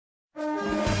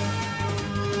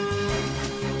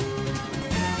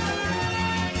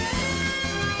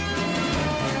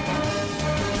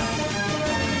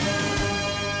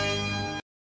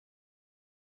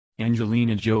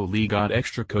Angelina Jolie got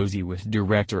extra cozy with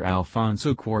director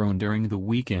Alfonso Cuarón during the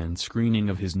weekend screening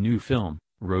of his new film,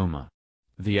 Roma.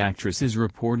 The actress is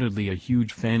reportedly a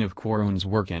huge fan of Cuarón's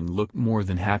work and looked more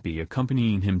than happy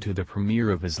accompanying him to the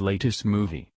premiere of his latest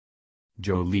movie.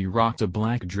 Jolie rocked a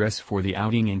black dress for the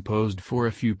outing and posed for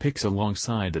a few pics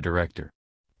alongside the director.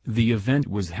 The event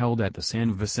was held at the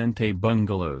San Vicente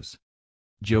Bungalows.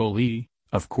 Jolie,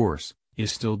 of course,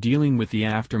 is still dealing with the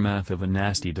aftermath of a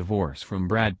nasty divorce from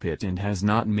Brad Pitt and has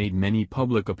not made many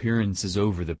public appearances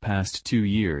over the past 2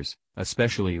 years,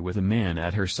 especially with a man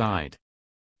at her side.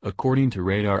 According to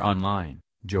Radar Online,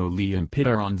 Jolie and Pitt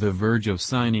are on the verge of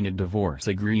signing a divorce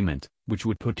agreement, which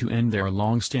would put to end their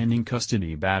long-standing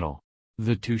custody battle.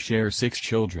 The two share 6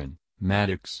 children: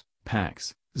 Maddox,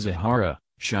 Pax, Zahara,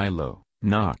 Shiloh,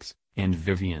 Knox, and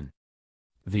Vivian.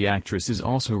 The actress is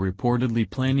also reportedly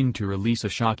planning to release a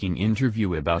shocking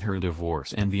interview about her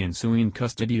divorce and the ensuing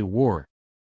custody war.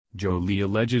 Jolie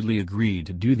allegedly agreed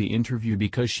to do the interview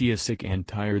because she is sick and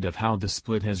tired of how the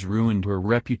split has ruined her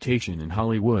reputation in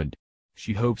Hollywood.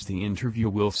 She hopes the interview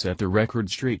will set the record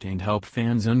straight and help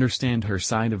fans understand her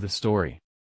side of the story.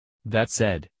 That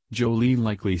said, Jolie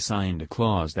likely signed a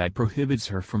clause that prohibits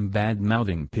her from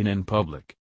bad-mouthing Pitt in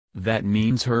public. That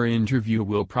means her interview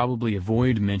will probably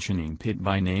avoid mentioning Pitt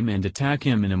by name and attack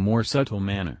him in a more subtle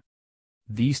manner.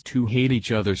 These two hate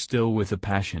each other still with a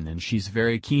passion, and she's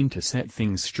very keen to set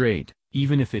things straight,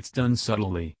 even if it's done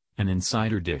subtly, an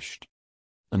insider dished.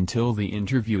 Until the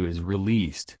interview is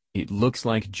released, it looks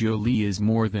like Jolie is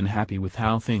more than happy with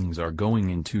how things are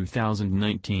going in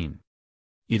 2019.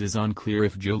 It is unclear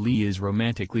if Jolie is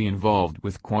romantically involved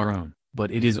with Cuarón, but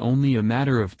it is only a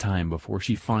matter of time before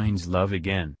she finds love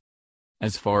again.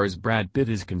 As far as Brad Pitt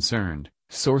is concerned,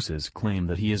 sources claim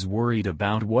that he is worried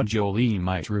about what Jolie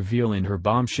might reveal in her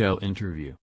Bombshell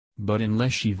interview. But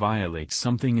unless she violates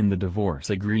something in the divorce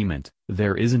agreement,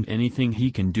 there isn't anything he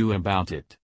can do about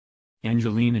it.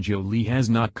 Angelina Jolie has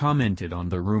not commented on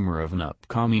the rumor of an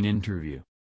upcoming interview.